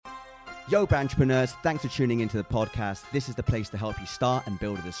Yo, Brandtrepreneurs, thanks for tuning into the podcast. This is the place to help you start and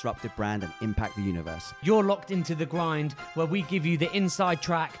build a disruptive brand and impact the universe. You're locked into The Grind, where we give you the inside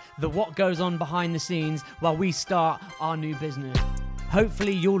track, the what goes on behind the scenes while we start our new business.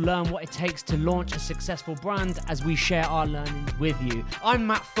 Hopefully you'll learn what it takes to launch a successful brand as we share our learnings with you. I'm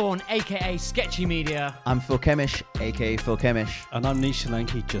Matt Thorne, aka Sketchy Media. I'm Phil Kemish, aka Phil Kemish. And I'm Nish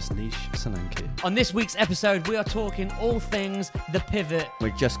Solanki, just Nish Solanki. On this week's episode, we are talking all things The Pivot.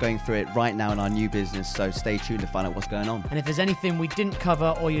 We're just going through it right now in our new business, so stay tuned to find out what's going on. And if there's anything we didn't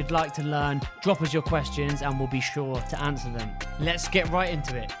cover or you'd like to learn, drop us your questions and we'll be sure to answer them. Let's get right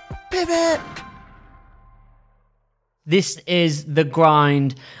into it. Pivot! This is The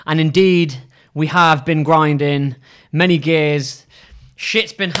Grind, and indeed, we have been grinding many gears.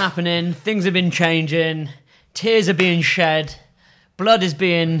 Shit's been happening, things have been changing, tears are being shed, blood is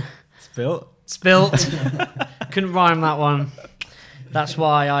being spilt. Couldn't rhyme that one. That's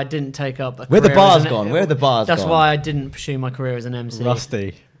why I didn't take up a Where career the bars as gone? Where are the bars That's gone? why I didn't pursue my career as an MC.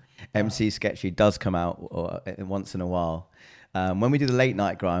 Rusty. MC Sketchy does come out once in a while. When we do the late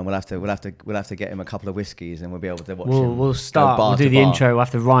night grind, we'll have to get him a couple of whiskeys and we'll be able to watch him. We'll start. Bar We'll do to the bar. intro. We'll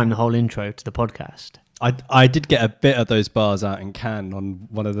have to rhyme the whole intro to the podcast. I did get a bit of those bars out in Cannes on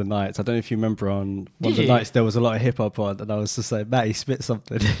one of the nights. I don't know if you remember on one of the nights there was a lot of hip hop on, and I was just like, Matt, he spit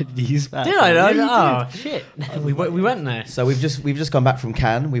something. He's back. Did I? Yeah, Oh shit! we went there. So we've just come back from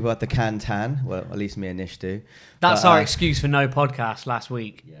Cannes. We've got the Cannes tan. Well, at least me and Nish do. That's But, our excuse for no podcast last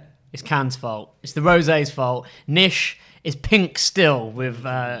week. Yeah. It's Can's fault. It's the Rosé's fault. Nish is pink still with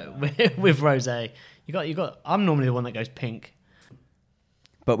Rosé. You got. I'm normally the one that goes pink.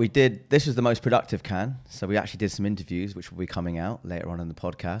 But this was the most productive Cannes. So we actually did some interviews, which will be coming out later on in the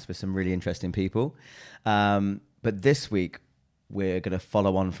podcast with some really interesting people. But this week, we're going to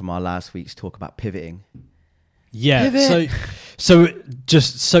follow on from our last week's talk about pivoting. Yeah. Pivot. So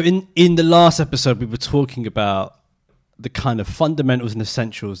in the last episode, we were talking about the kind of fundamentals and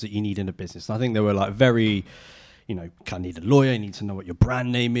essentials that you need in a business. And I think they were like very, kind of need a lawyer, you need to know what your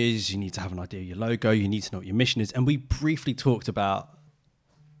brand name is, you need to have an idea of your logo, you need to know what your mission is. And we briefly talked about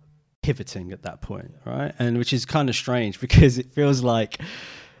pivoting at that point, right? And which is kind of strange because it feels like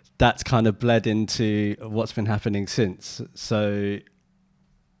that's kind of bled into what's been happening since. So,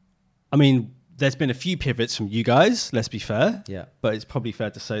 I mean, there's been a few pivots from you guys, let's be fair. Yeah. But it's probably fair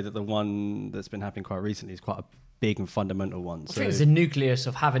to say that the one that's been happening quite recently is quite a big and fundamental one. I think it's the nucleus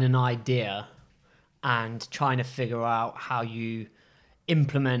of having an idea and trying to figure out how you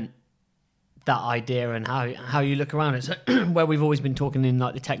implement that idea and how you look around it. So where we've always been talking in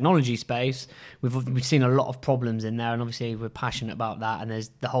like the technology space, we've seen a lot of problems in there, and obviously we're passionate about that. And there's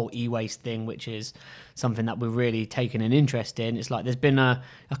the whole e-waste thing, which is something that we're really taking an interest in. It's like there's been a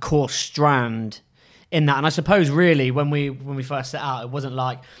core strand in that, and I suppose really when we first set out, it wasn't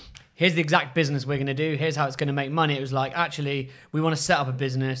like, here's the exact business we're going to do, here's how it's going to make money. It was like, actually, we want to set up a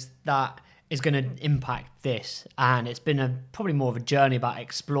business that is going to impact this. And it's been probably more of a journey about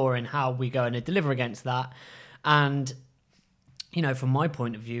exploring how we go and deliver against that. And, from my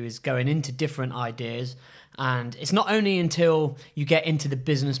point of view, is going into different ideas. And it's not only until you get into the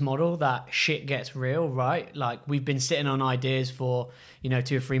business model that shit gets real, right? Like we've been sitting on ideas for,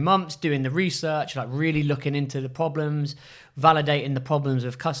 2 or 3 months, doing the research, like really looking into the problems, validating the problems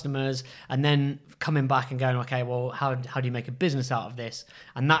with customers, and then coming back and going, okay, well, how do you make a business out of this?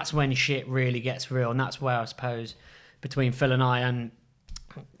 And that's when shit really gets real. And that's where I suppose between Phil and I and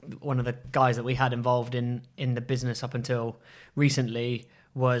one of the guys that we had involved in the business up until recently,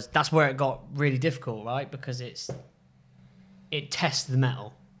 that's where it got really difficult, right? Because it tests the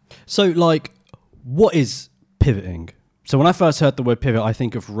metal. So, like, what is pivoting? So when I first heard the word pivot, I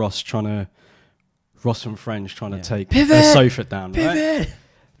think of Ross from French trying to take a sofa down, right?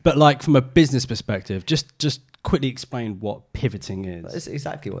 But like from a business perspective, just quickly explain what pivoting is. It's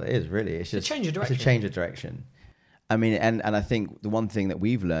exactly what it is, really. It's just a change of direction. It's a change of direction. I mean, and I think the one thing that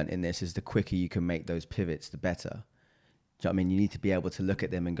we've learned in this is the quicker you can make those pivots, the better. Do you know what I mean? You need to be able to look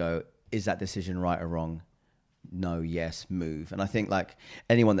at them and go, is that decision right or wrong? No, yes, move. And I think like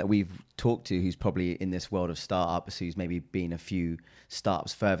anyone that we've talked to who's probably in this world of startups, who's maybe been a few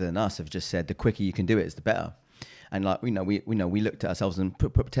startups further than us, have just said the quicker you can do it is the better. And like we looked at ourselves and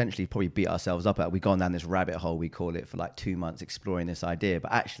potentially probably beat ourselves up at. We've gone down this rabbit hole, we call it, for like 2 months exploring this idea.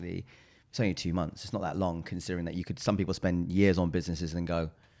 But actually, it's only 2 months. It's not that long, considering that some people spend years on businesses and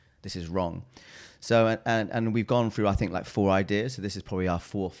go, this is wrong. So and we've gone through, I think, like 4 ideas. So this is probably our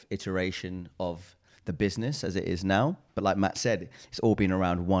 4th iteration of the business as it is now. But like Matt said, it's all been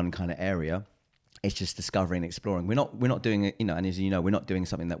around one kind of area. It's just discovering and exploring. We're not doing it, and as you know, we're not doing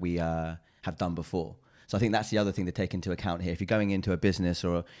something that we have done before. So I think that's the other thing to take into account here. If you're going into a business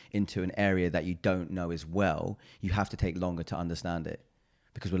or into an area that you don't know as well, you have to take longer to understand it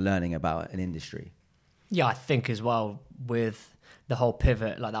because we're learning about an industry. Yeah, I think as well with the whole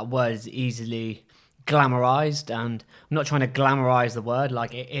pivot, like that word is easily glamorized, and I'm not trying to glamorize the word,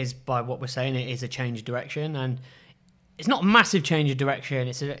 like it is by what we're saying, it is a change of direction, and it's not a massive change of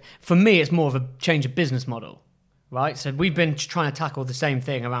direction. For me, it's more of a change of business model, right? So we've been trying to tackle the same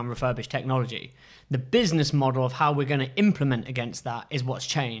thing around refurbished technology. The business model of how we're going to implement against that is what's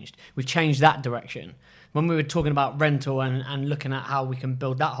changed. We've changed that direction. When we were talking about rental and looking at how we can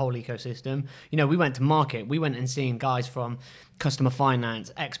build that whole ecosystem, you know, we went to market. We went and seen guys from customer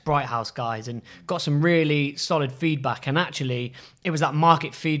finance, ex-Bright House guys, and got some really solid feedback. And actually, it was that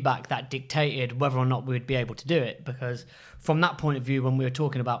market feedback that dictated whether or not we would be able to do it. Because from that point of view, when we were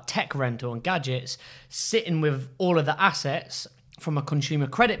talking about tech rental and gadgets, sitting with all of the assets from a consumer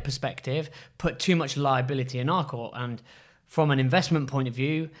credit perspective, put too much liability in our court. And from an investment point of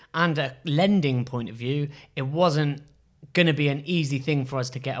view and a lending point of view, it wasn't going to be an easy thing for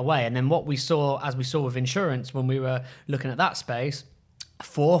us to get away. And then what we saw, as we saw with insurance, when we were looking at that space,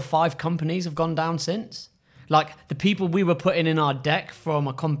 4 or 5 companies have gone down since. Like the people we were putting in our deck from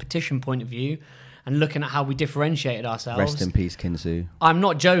a competition point of view and looking at how we differentiated ourselves. Rest in peace, Kinsu. I'm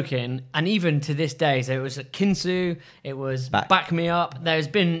not joking. And even to this day, so it was Kinsu, it was Back Me Up. There's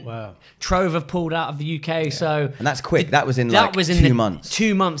been Trove have pulled out of the UK. Yeah. So and that's quick. That was in 2 months.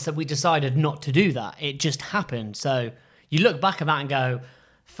 2 months that we decided not to do that. It just happened. So you look back at that and go,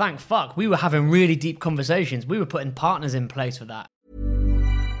 thank fuck, we were having really deep conversations. We were putting partners in place for that.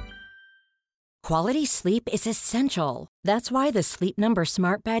 Quality sleep is essential. That's why the Sleep Number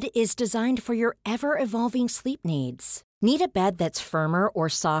Smart Bed is designed for your ever-evolving sleep needs. Need a bed that's firmer or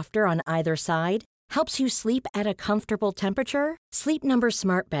softer on either side? Helps you sleep at a comfortable temperature? Sleep Number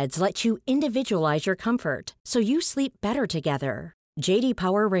Smart Beds let you individualize your comfort so you sleep better together. J.D.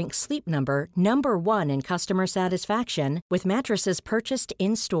 Power ranks Sleep Number number 1 in customer satisfaction with mattresses purchased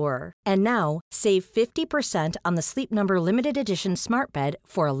in-store. And now, save 50% on the Sleep Number Limited Edition Smart Bed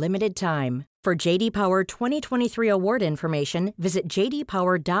for a limited time. For J.D. Power 2023 award information, visit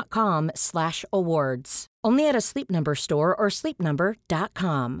jdpower.com/awards. Only at a Sleep Number store or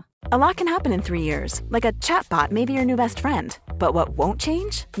sleepnumber.com. A lot can happen in 3 years, like a chatbot may be your new best friend. But what won't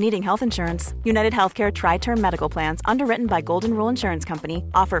change? Needing health insurance. United Healthcare Tri-Term Medical Plans, underwritten by Golden Rule Insurance Company,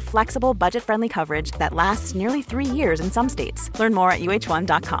 offer flexible, budget-friendly coverage that lasts nearly 3 years in some states. Learn more at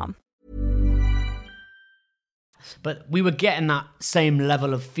uh1.com. But we were getting that same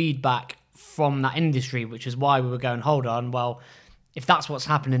level of feedback from that industry, which is why we were going, hold on, well, if that's what's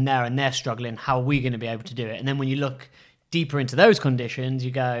happening there and they're struggling, how are we going to be able to do it? And then when you look deeper into those conditions,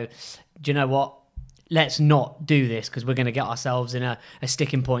 you go, do you know what? Let's not do this because we're going to get ourselves in a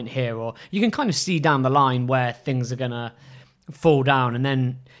sticking point here. Or you can kind of see down the line where things are going to fall down. And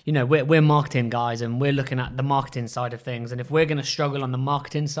then, you know, we're marketing guys and we're looking at the marketing side of things. And if we're going to struggle on the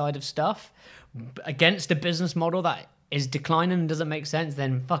marketing side of stuff against a business model that is declining and doesn't make sense,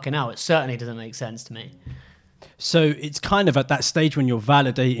 then fucking hell, it certainly doesn't make sense to me. So it's kind of at that stage when you're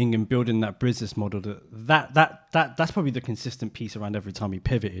validating and building that business model that's probably the consistent piece around every time you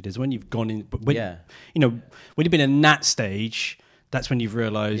pivoted is when you've gone in. But when, you know, when you've been in that stage, that's when you've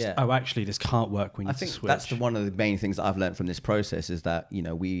realized, oh, actually, this can't work. We need to switch. I think that's one of the main things that I've learned from this process is that, you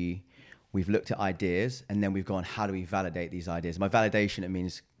know, we've looked at ideas and then we've gone, how do we validate these ideas? By validation, it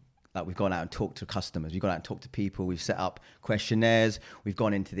means like we've gone out and talked to customers, we've gone out and talked to people, we've set up questionnaires, we've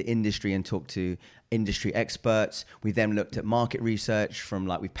gone into the industry and talked to industry experts. We then looked at market research from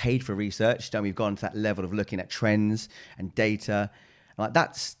like we've paid for research, then we've gone to that level of looking at trends and data. Like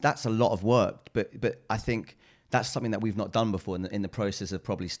that's a lot of work, but I think that's something that we've not done before in the process of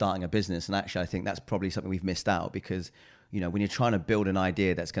probably starting a business. And actually, I think that's probably something we've missed out because, you know, when you're trying to build an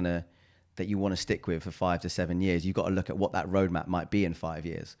idea that you want to stick with for 5 to 7 years, you've got to look at what that roadmap might be in 5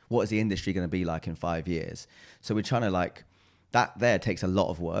 years. What is the industry going to be like in 5 years? So we're trying to like that. There takes a lot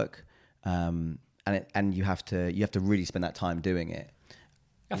of work, and you have to really spend that time doing it.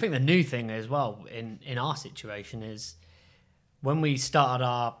 I think the new thing as well in our situation is when we started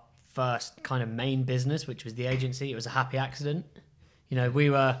our first kind of main business, which was the agency. It was a happy accident. You know, we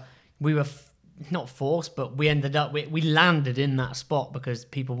were not forced, but we ended up, we landed in that spot because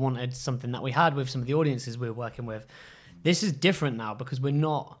people wanted something that we had with some of the audiences we were working with. This is different now because we're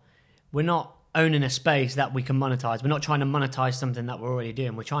not owning a space that we can monetize. We're not trying to monetize something that we're already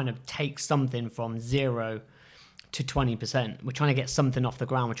doing. We're trying to take something from 0 to 20%. We're trying to get something off the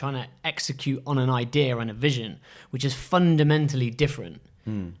ground. We're trying to execute on an idea and a vision, which is fundamentally different.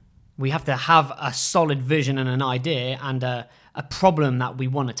 We have to have a solid vision and an idea and a problem that we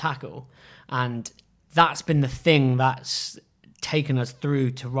want to tackle. And that's been the thing that's taken us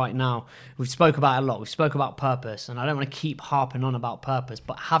through to right now. We've spoke about it a lot. We've spoke about purpose, and I don't want to keep harping on about purpose,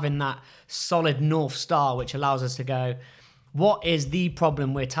 but having that solid North Star, which allows us to go, what is the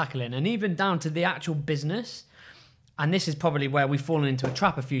problem we're tackling? And even down to the actual business. And this is probably where we've fallen into a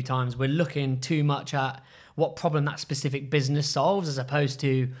trap a few times. We're looking too much at what problem that specific business solves as opposed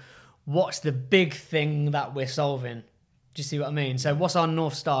to what's the big thing that we're solving. Do you see what I mean? So what's our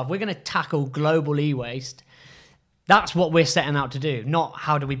North Star? If we're going to tackle global e-waste, that's what we're setting out to do, not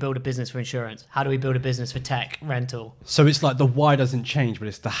how do we build a business for insurance? How do we build a business for tech, rental? So it's like the why doesn't change, but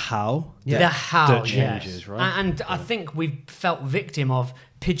it's the how. The how that changes, yes. right? And I think we've felt victim of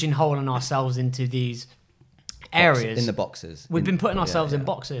pigeonholing ourselves into these areas. In the boxes. We've been putting ourselves in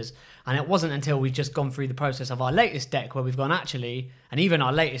boxes. And it wasn't until we've just gone through the process of our latest deck where we've gone, actually, and even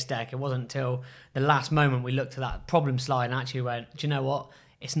our latest deck, it wasn't until the last moment we looked at that problem slide and actually went, do you know what?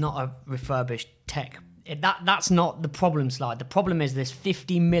 It's not a refurbished tech. That's not the problem slide. The problem is there's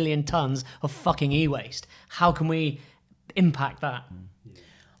 50 million tons of fucking e-waste. How can we impact that?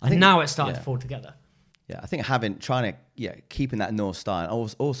 I think now it's starting to fall together. Yeah, I think keeping that North Star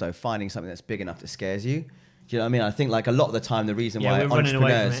and also finding something that's big enough that scares you. Do you know what I mean? I think like a lot of the time, the reason why we're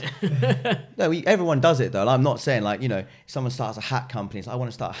entrepreneurs, running away from it. no, everyone does it though. Like, I'm not saying like, someone starts a hat company. It's like, I want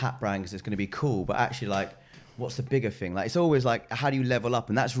to start a hat brand because it's going to be cool. But actually like, what's the bigger thing? Like, it's always like, how do you level up?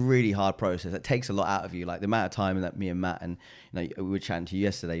 And that's a really hard process. It takes a lot out of you. Like the amount of time that me and Matt and we were chatting to you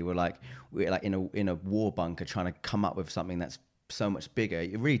yesterday, we're like in a war bunker trying to come up with something that's so much bigger.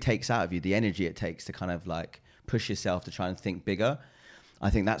 It really takes out of you the energy it takes to kind of like push yourself to try and think bigger. I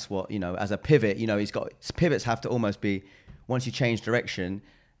think that's what, as a pivot, pivots have to almost be, once you change direction,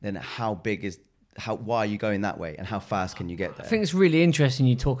 then why are you going that way and how fast can you get there? I think it's really interesting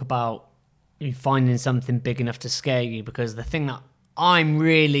you talk about you finding something big enough to scare you, because the thing that I'm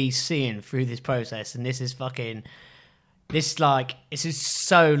really seeing through this process, and this is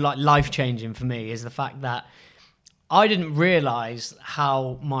so like life-changing for me, is the fact that I didn't realize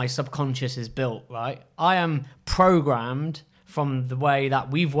how my subconscious is built, right? I am programmed from the way that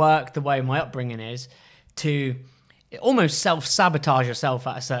we've worked, the way my upbringing is, to almost self-sabotage yourself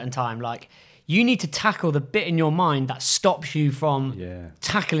at a certain time. Like, you need to tackle the bit in your mind that stops you from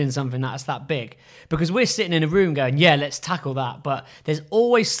tackling something that's that big. Because we're sitting in a room going, yeah, let's tackle that. But there's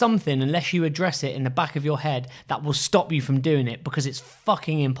always something, unless you address it in the back of your head, that will stop you from doing it because it's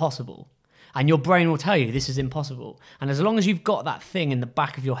fucking impossible. And your brain will tell you this is impossible. And as long as you've got that thing in the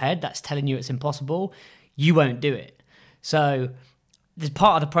back of your head that's telling you it's impossible, you won't do it. So this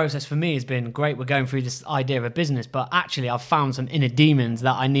part of the process for me has been great. We're going through this idea of a business, but actually I've found some inner demons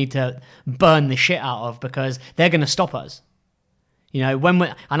that I need to burn the shit out of because they're going to stop us. And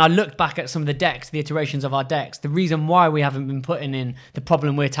I looked back at some of the decks, the iterations of our decks. The reason why we haven't been putting in the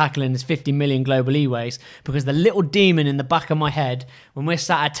problem we're tackling is 50 million global e-waste, because the little demon in the back of my head, when we're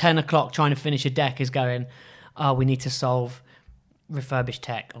sat at 10 o'clock trying to finish a deck, is going, oh, we need to solve refurbished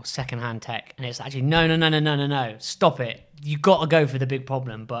tech or secondhand tech. And it's actually, no, stop it. You got to go for the big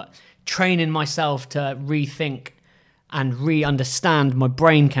problem. But training myself to rethink and re-understand my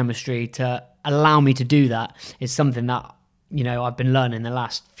brain chemistry to allow me to do that is something that, I've been learning the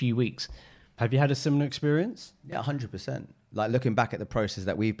last few weeks. Have you had a similar experience? Yeah, 100%. Like looking back at the process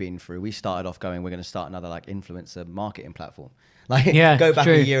that we've been through, we started off going, we're going to start another like influencer marketing platform. Like go back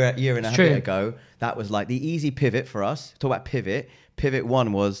a year and a bit ago, that was like the easy pivot for us. Talk about pivot. Pivot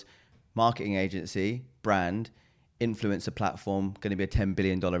one was marketing agency, brand, influencer platform, going to be a $10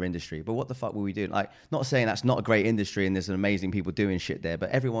 billion industry. But what the fuck were we doing? Like, not saying that's not a great industry and there's amazing people doing shit there, but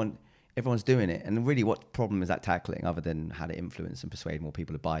everyone's doing it. And really, what problem is that tackling other than how to influence and persuade more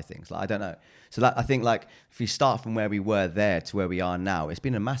people to buy things? Like, I don't know. So I think like if you start from where we were there to where we are now, it's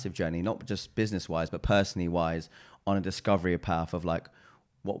been a massive journey, not just business wise, but personally wise, on a discovery path of like,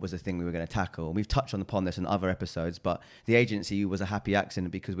 what was the thing we were going to tackle? And we've touched upon this in other episodes, but the agency was a happy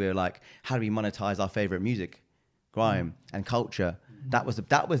accident because we were like, how do we monetize our favorite music, grime and culture? That was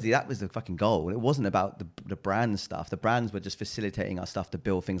the fucking goal. It wasn't about the brand stuff. The brands were just facilitating our stuff to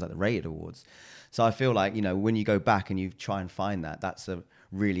build things like the Rated Awards. So I feel like, when you go back and you try and find that, that's a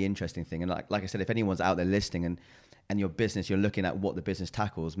really interesting thing. And like I said, if anyone's out there listening and your business, you're looking at what the business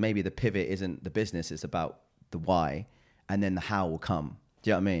tackles, maybe the pivot isn't the business, it's about the why, and then the how will come. Do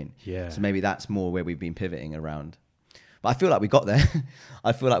you know what I mean? Yeah. So maybe that's more where we've been pivoting around. But I feel like we got there.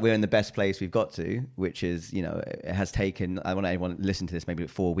 I feel like we're in the best place we've got to, which is, it has taken, I want anyone to listen to this, maybe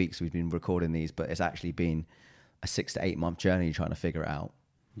 4 weeks we've been recording these, but it's actually been a 6 to 8 month journey trying to figure it out.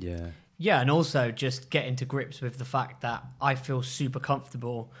 Yeah. Yeah, and also just getting to grips with the fact that I feel super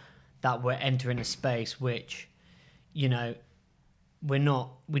comfortable that we're entering a space which, we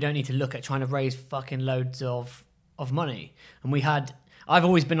don't need to look at trying to raise fucking loads of money. And I've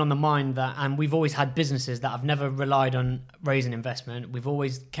always been on the mind that, and we've always had businesses that have never relied on raising investment. We've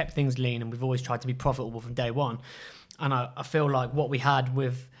always kept things lean, and we've always tried to be profitable from day one. And I feel like what we had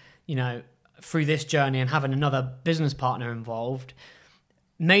with, through this journey and having another business partner involved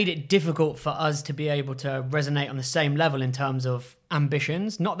made it difficult for us to be able to resonate on the same level in terms of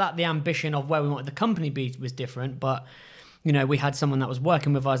ambitions. Not that the ambition of where we wanted the company to be was different, but we had someone that was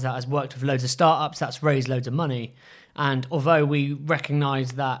working with us that has worked with loads of startups, that's raised loads of money. And although we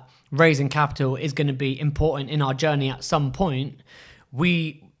recognize that raising capital is going to be important in our journey at some point,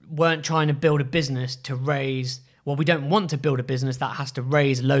 we weren't trying to build a business to raise... Well, we don't want to build a business that has to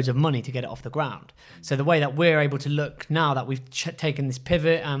raise loads of money to get it off the ground. So the way that we're able to look now that we've taken this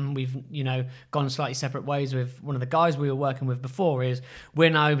pivot and we've, gone slightly separate ways with one of the guys we were working with before is we're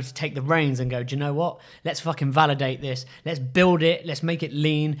now able to take the reins and go, do you know what? Let's fucking validate this. Let's build it. Let's make it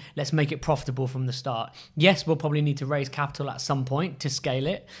lean. Let's make it profitable from the start. Yes, we'll probably need to raise capital at some point to scale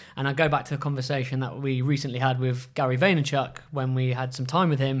it. And I go back to the conversation that we recently had with Gary Vaynerchuk when we had some time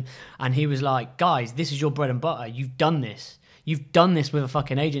with him. And he was like, guys, this is your bread and butter. You've done this. You've done this with a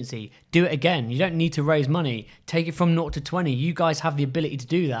fucking agency. Do it again. You don't need to raise money. Take it from 0 to 20. You guys have the ability to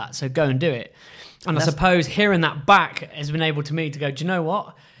do that. So go and do it. And I suppose hearing that back has been able to me to go, do you know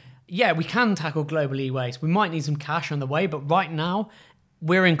what? Yeah, we can tackle global e-waste. We might need some cash on the way, but right now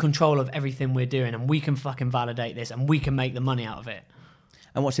we're in control of everything we're doing and we can fucking validate this and we can make the money out of it.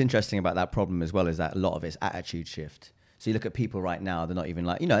 And what's interesting about that problem as well is that a lot of it's attitude shift. So you look at people right now, they're not even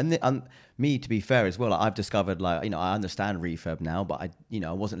like, and me, to be fair as well, I've discovered I understand refurb now, but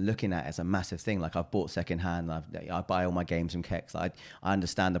I wasn't looking at it as a massive thing. Like I've bought secondhand, I buy all my games from Kex. I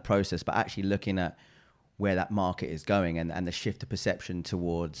understand the process, but actually looking at where that market is going and the shift of perception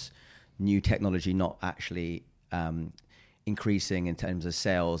towards new technology, not actually increasing in terms of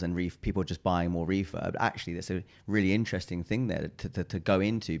sales and people just buying more refurb. Actually, that's a really interesting thing there to go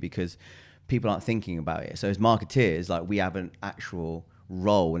into because people aren't thinking about it. So as marketeers, we have an actual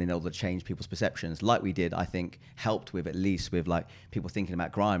role in order to change people's perceptions, like we did, I think, helped with at least with people thinking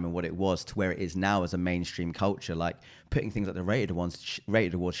about grime and what it was to where it is now as a mainstream culture. Putting things like the Rated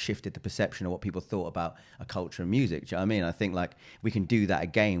Awards shifted the perception of what people thought about a culture and music. Do you know what I mean? I think we can do that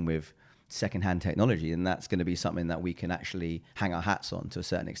again with secondhand technology, and that's going to be something that we can actually hang our hats on to a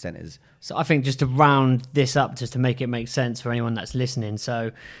certain extent. So I think just to round this up, just to make it make sense for anyone that's listening.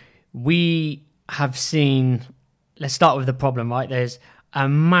 So we have seen, let's start with the problem, right? There's a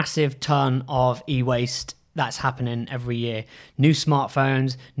massive ton of e-waste that's happening every year. New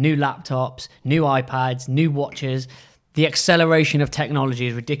smartphones, new laptops, new iPads, new watches. The acceleration of technology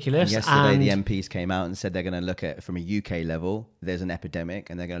is ridiculous. Yesterday, the MPs came out and said they're going to look at, from a UK level, there's an epidemic,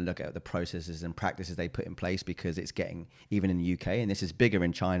 and they're going to look at the processes and practices they put in place because it's getting, even in the UK, and this is bigger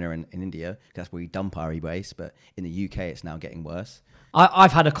in China and in India, because that's where we dump our e-waste, but in the UK, it's now getting worse.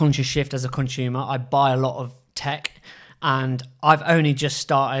 I've had a conscious shift as a consumer. I buy a lot of tech, and I've only just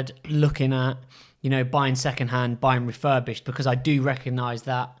started looking at, buying secondhand, buying refurbished, because I do recognise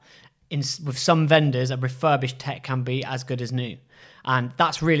that with some vendors, a refurbished tech can be as good as new. And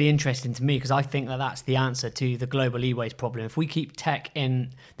that's really interesting to me because I think that that's the answer to the global e-waste problem. If we keep tech in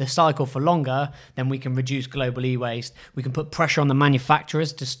the cycle for longer, then we can reduce global e-waste. We can put pressure on the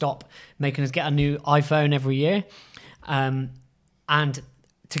manufacturers to stop making us get a new iPhone every year. And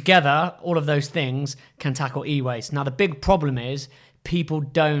together, all of those things can tackle e-waste. Now, the big problem is people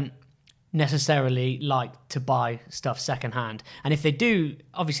don't necessarily like to buy stuff secondhand. And if they do,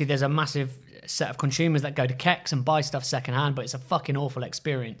 obviously there's a massive set of consumers that go to Kex and buy stuff secondhand, but it's a fucking awful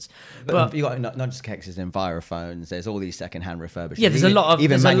experience. But you got not just Kexes and Envirophones, there's all these secondhand refurbished. Yeah, there's a lot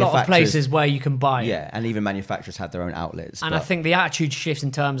of places where you can buy it. Yeah, and even manufacturers have their own outlets. And I think the attitude shifts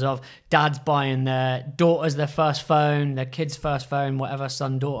in terms of dads buying their daughters their first phone, their kids' first phone, whatever,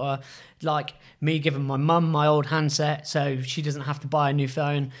 son, daughter. Like me giving my mum my old handset so she doesn't have to buy a new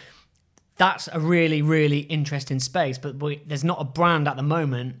phone. That's a really, really interesting space, but there's not a brand at the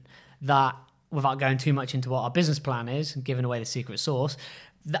moment that, without going too much into what our business plan is and giving away the secret sauce,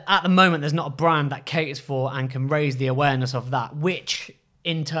 at the moment there's not a brand that caters for and can raise the awareness of that, which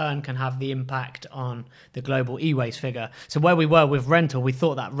in turn can have the impact on the global e-waste figure. So where we were with rental, we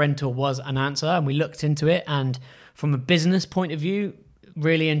thought that rental was an answer and we looked into it, and from a business point of view,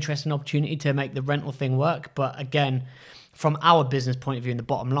 really interesting opportunity to make the rental thing work. But again, from our business point of view, in the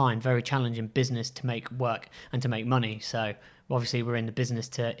bottom line, very challenging business to make work and to make money. So obviously we're in the business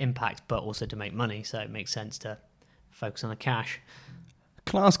to impact, but also to make money. So it makes sense to focus on the cash.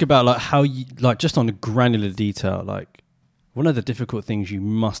 Can I ask about how you, just on a granular detail, one of the difficult things you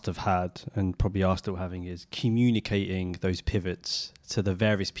must have had, and probably are still having, is communicating those pivots to the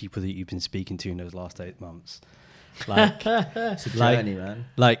various people that you've been speaking to in those last 8 months. Like, It's a journey, man.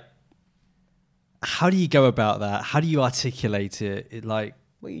 Like, how do you go about that? How do you articulate it?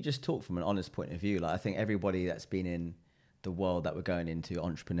 Well, you just talk from an honest point of view. Like, I think everybody that's been in the world that we're going into,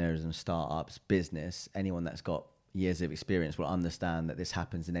 entrepreneurism, startups, business, anyone that's got years of experience will understand that this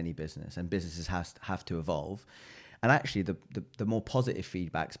happens in any business, and businesses have to evolve. And actually, the more positive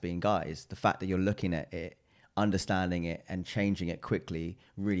feedback's been, guys, the fact that you're looking at it, understanding it, and changing it quickly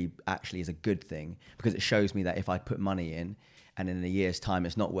really actually is a good thing, because it shows me that if I put money in and in a year's time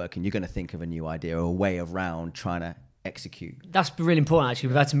it's not working, you're going to think of a new idea or a way around trying to execute. That's really important, actually.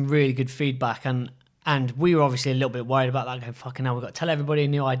 We've had some really good feedback, and we were obviously a little bit worried about that, going, fucking hell, we've got to tell everybody a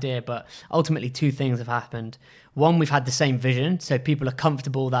new idea. But ultimately, 2 things have happened. One, we've had the same vision, so people are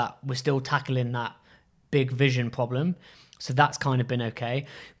comfortable that we're still tackling that big vision problem. So that's kind of been okay.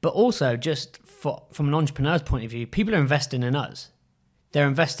 But also, just from an entrepreneur's point of view, people are investing in us. They're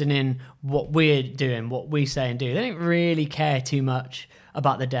investing in what we're doing, what we say and do. They don't really care too much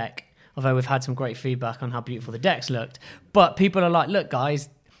about the deck, although we've had some great feedback on how beautiful the decks looked. But people are like, look, guys,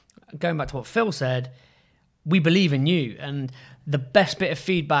 going back to what Phil said, we believe in you. And the best bit of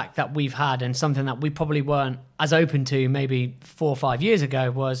feedback that we've had, and something that we probably weren't as open to maybe 4 or 5 years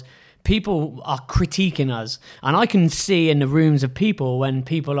ago, was people are critiquing us. And I can see in the rooms of people when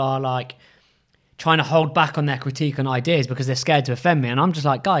people are like trying to hold back on their critique on ideas because they're scared to offend me. And I'm just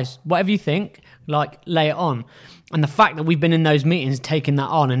like, guys, whatever you think, like, lay it on. And the fact that we've been in those meetings taking that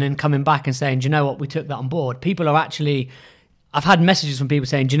on and then coming back and saying, do you know what, we took that on board. People are actually... I've had messages from people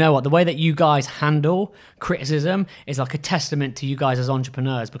saying, do you know what, the way that you guys handle criticism is like a testament to you guys as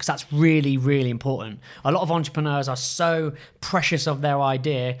entrepreneurs, because that's really, really important. A lot of entrepreneurs are so precious of their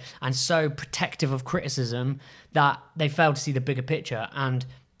idea and so protective of criticism that they fail to see the bigger picture. And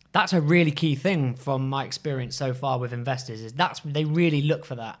that's a really key thing from my experience so far with investors, is they really look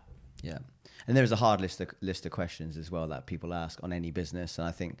for that. Yeah. And there's a hard list of questions as well that people ask on any business, and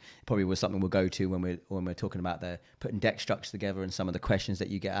I think probably was something we'll go to when we're talking about the putting deck structures together, and some of the questions that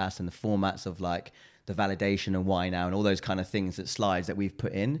you get asked, and the formats of like the validation and why now, and all those kind of things, that slides that we've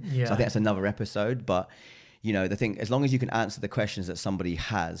put in. Yeah. So I think that's another episode. But you know, the thing, as long as you can answer the questions that somebody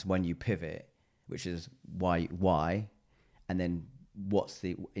has when you pivot, which is why, and then what's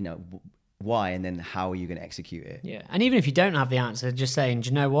the why, and then how are you going to execute it? Yeah, and even if you don't have the answer, just saying, do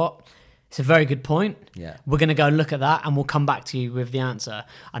you know what? It's a very good point. Yeah. We're going to go look at that and we'll come back to you with the answer.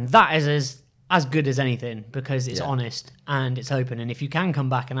 And that is as good as anything, because it's honest and it's open. And if you can come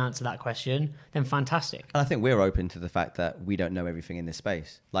back and answer that question, then fantastic. And I think we're open to the fact that we don't know everything in this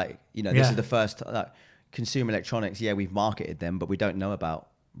space. Like, this is the first, consumer electronics, we've marketed them, but we don't know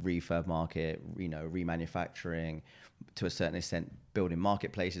about refurb market, remanufacturing, to a certain extent, building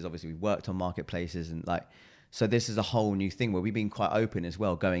marketplaces. Obviously, we've worked on marketplaces, and so this is a whole new thing where we've been quite open as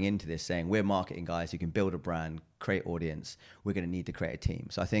well going into this, saying we're marketing guys who can build a brand, create audience. We're going to need to create a team.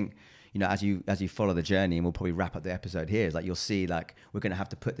 So I think, as you follow the journey, and we'll probably wrap up the episode here, is you'll see we're going to have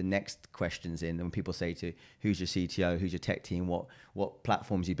to put the next questions in. And when people say to who's your CTO, who's your tech team, what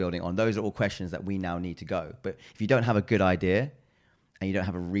platforms are you building on, those are all questions that we now need to go. But if you don't have a good idea and you don't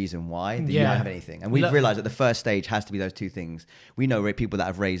have a reason why, then you don't have anything. And we've realized that the first stage has to be those 2 things. We know people that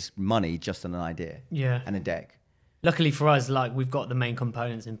have raised money just on an idea and a deck. Luckily for us, we've got the main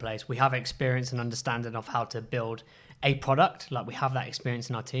components in place. We have experience and understanding of how to build a product. We have that experience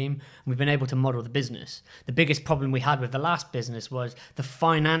in our team, and we've been able to model the business. The biggest problem we had with the last business was the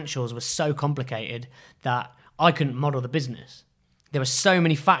financials were so complicated that I couldn't model the business. There were so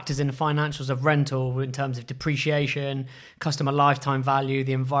many factors in the financials of rental in terms of depreciation, customer lifetime value,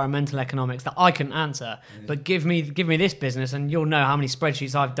 the environmental economics that I couldn't answer. But give me this business and you'll know how many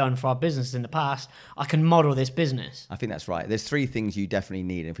spreadsheets I've done for our business in the past. I can model this business. I think that's right. There's 3 things you definitely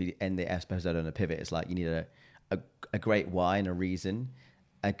need. If we end the episode on a pivot, it's you need a great why and a reason,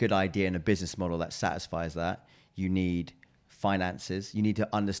 a good idea and a business model that satisfies that. You need finances. You need to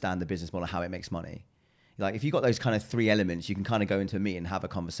understand the business model, how it makes money. If you've got those kind of 3 elements, you can kind of go into a meeting and have a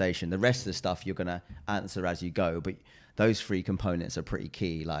conversation. The rest of the stuff you're going to answer as you go. But those 3 components are pretty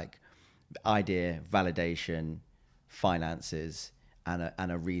key, idea, validation, finances,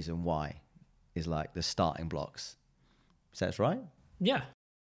 and a reason why is the starting blocks. Is that right? Yeah.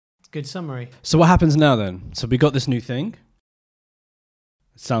 Good summary. So what happens now then? So we got this new thing.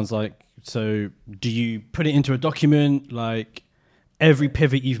 It sounds so do you put it into a document, every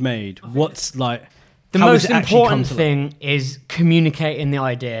pivot you've made? What's The most important thing is communicating the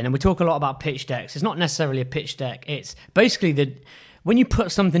idea. And we talk a lot about pitch decks. It's not necessarily a pitch deck. It's basically when you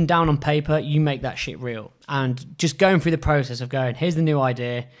put something down on paper, you make that shit real. And just going through the process of going, here's the new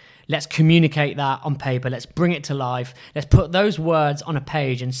idea. Let's communicate that on paper. Let's bring it to life. Let's put those words on a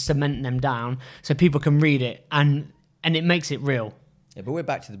page and cement them down so people can read it. And it makes it real. Yeah, but we're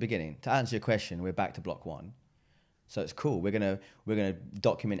back to the beginning. To answer your question, we're back to block one. So it's cool. We're gonna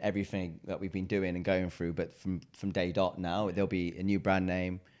document everything that we've been doing and going through. But from day dot now, there'll be a new brand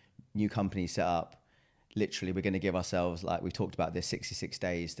name, new company set up. Literally, we're going to give ourselves, like we talked about, this 66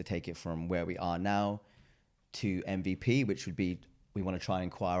 days to take it from where we are now to MVP, which would be we want to try and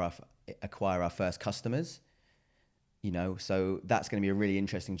acquire our first customers. You know, so that's going to be a really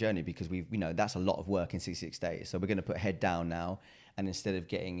interesting journey because that's a lot of work in 66 days. So we're going to put head down now, and instead of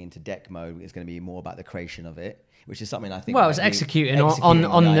getting into deck mode, it's going to be more about the creation of it, which is something I think. Well, it's executing on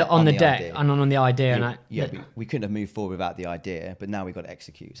the deck idea. And on the idea. We couldn't have moved forward without the idea, but now we've got to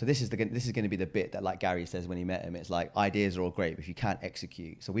execute. So this is going to be the bit that, like Gary says when he met him, it's like ideas are all great, but if you can't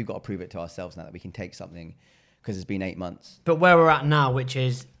execute, so we've got to prove it to ourselves now that we can take something because it's been 8 months. But where we're at now, which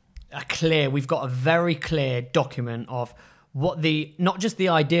is we've got a very clear document of what not just the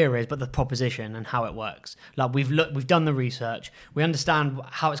idea is, but the proposition and how it works. Like we've done the research, we understand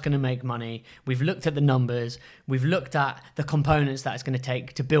how it's going to make money, we've looked at the numbers, we've looked at the components that it's going to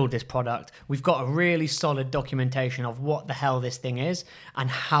take to build this product. We've got a really solid documentation of what the hell this thing is and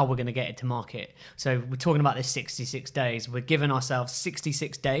how we're going to get it to market. So we're talking about this 66 days. We're giving ourselves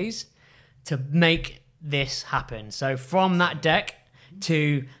 66 days to make this happen. So from that deck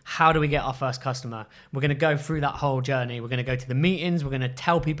to how do we get our first customer, we're going to go through that whole journey. We're going to go to the meetings, we're going to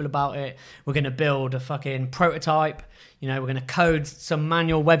tell people about it, we're going to build a fucking prototype, we're going to code some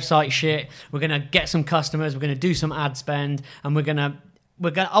manual website shit, we're going to get some customers, we're going to do some ad spend, and we're going to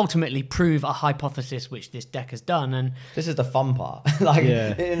ultimately prove a hypothesis which this deck has done. And this is the fun part.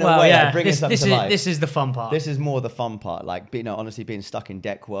 Bringing something to life. This is the fun part. This is more the fun part. Like, honestly, being stuck in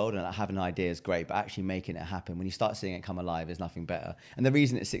deck world and having an idea is great, but actually making it happen, when you start seeing it come alive, there's nothing better. And the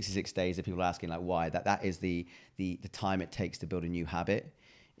reason it's 66 days, that people are asking, like, why, that is the time it takes to build a new habit.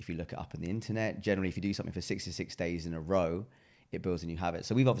 If you look it up on the internet, generally, if you do something for 66 days in a row, it builds a new habit.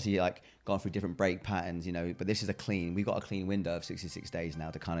 So we've obviously gone through different break patterns, but this is we've got a clean window of 66 days now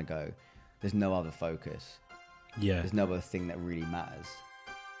to kind of go, there's no other focus. Yeah. There's no other thing that really matters.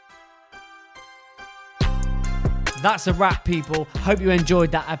 That's a wrap, people. Hope you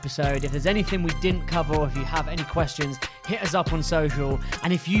enjoyed that episode. If there's anything we didn't cover, or if you have any questions, hit us up on social.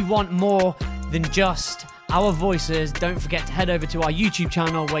 And if you want more than just our voices, don't forget to head over to our YouTube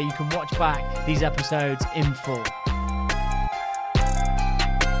channel where you can watch back these episodes in full.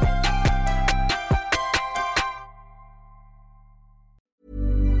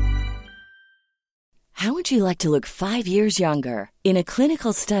 How would you like to look 5 years younger? In a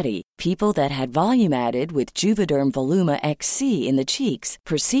clinical study, people that had volume added with Juvederm Voluma XC in the cheeks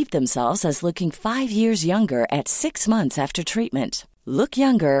perceived themselves as looking 5 years younger at 6 months after treatment. Look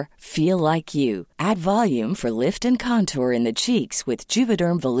younger, feel like you. Add volume for lift and contour in the cheeks with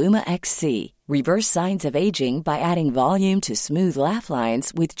Juvederm Voluma XC. Reverse signs of aging by adding volume to smooth laugh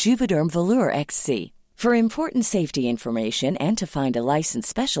lines with Juvederm Volure XC. For important safety information and to find a licensed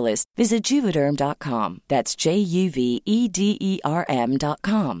specialist, visit Juvederm.com. That's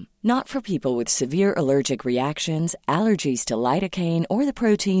JUVEDERM.com. Not for people with severe allergic reactions, allergies to lidocaine, or the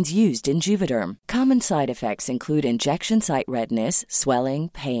proteins used in Juvederm. Common side effects include injection site redness,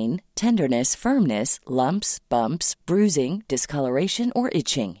 swelling, pain, tenderness, firmness, lumps, bumps, bruising, discoloration, or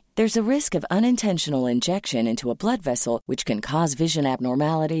itching. There's a risk of unintentional injection into a blood vessel, which can cause vision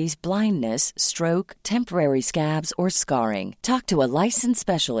abnormalities, blindness, stroke, temporary scabs, or scarring. Talk to a licensed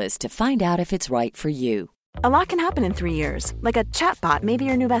specialist to find out if it's right for you. A lot can happen in 3 years, like a chatbot may be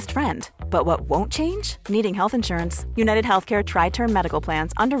your new best friend. But what won't change? Needing health insurance. United Healthcare Tri-Term Medical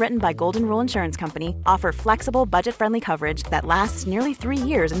Plans, underwritten by Golden Rule Insurance Company, offer flexible, budget-friendly coverage that lasts nearly 3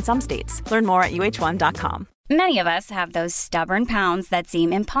 years in some states. Learn more at uh1.com. Many of us have those stubborn pounds that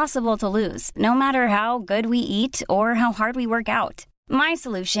seem impossible to lose, no matter how good we eat or how hard we work out. My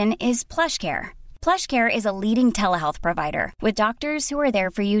solution is PlushCare. PlushCare is a leading telehealth provider with doctors who are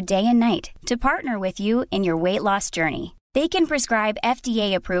there for you day and night to partner with you in your weight loss journey. They can prescribe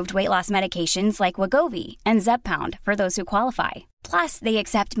FDA-approved weight loss medications like Wegovy and Zepbound for those who qualify. Plus, they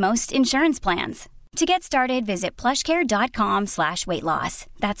accept most insurance plans. To get started, visit plushcare.com/weightloss.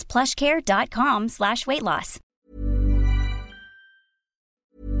 That's plushcare.com/weightloss.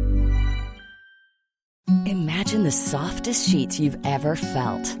 Imagine the softest sheets you've ever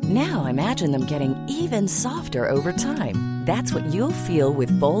felt. Now imagine them getting even softer over time. That's what you'll feel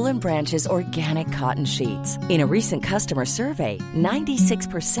with Boll & Branch's organic cotton sheets. In a recent customer survey,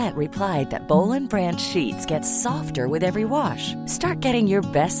 96% replied that Boll & Branch sheets get softer with every wash. Start getting your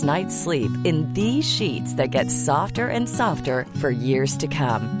best night's sleep in these sheets that get softer and softer for years to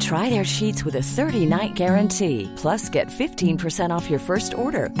come. Try their sheets with a 30-night guarantee. Plus, get 15% off your first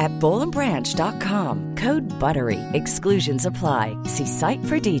order at bollandbranch.com. Code BUTTERY. Exclusions apply. See site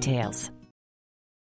for details.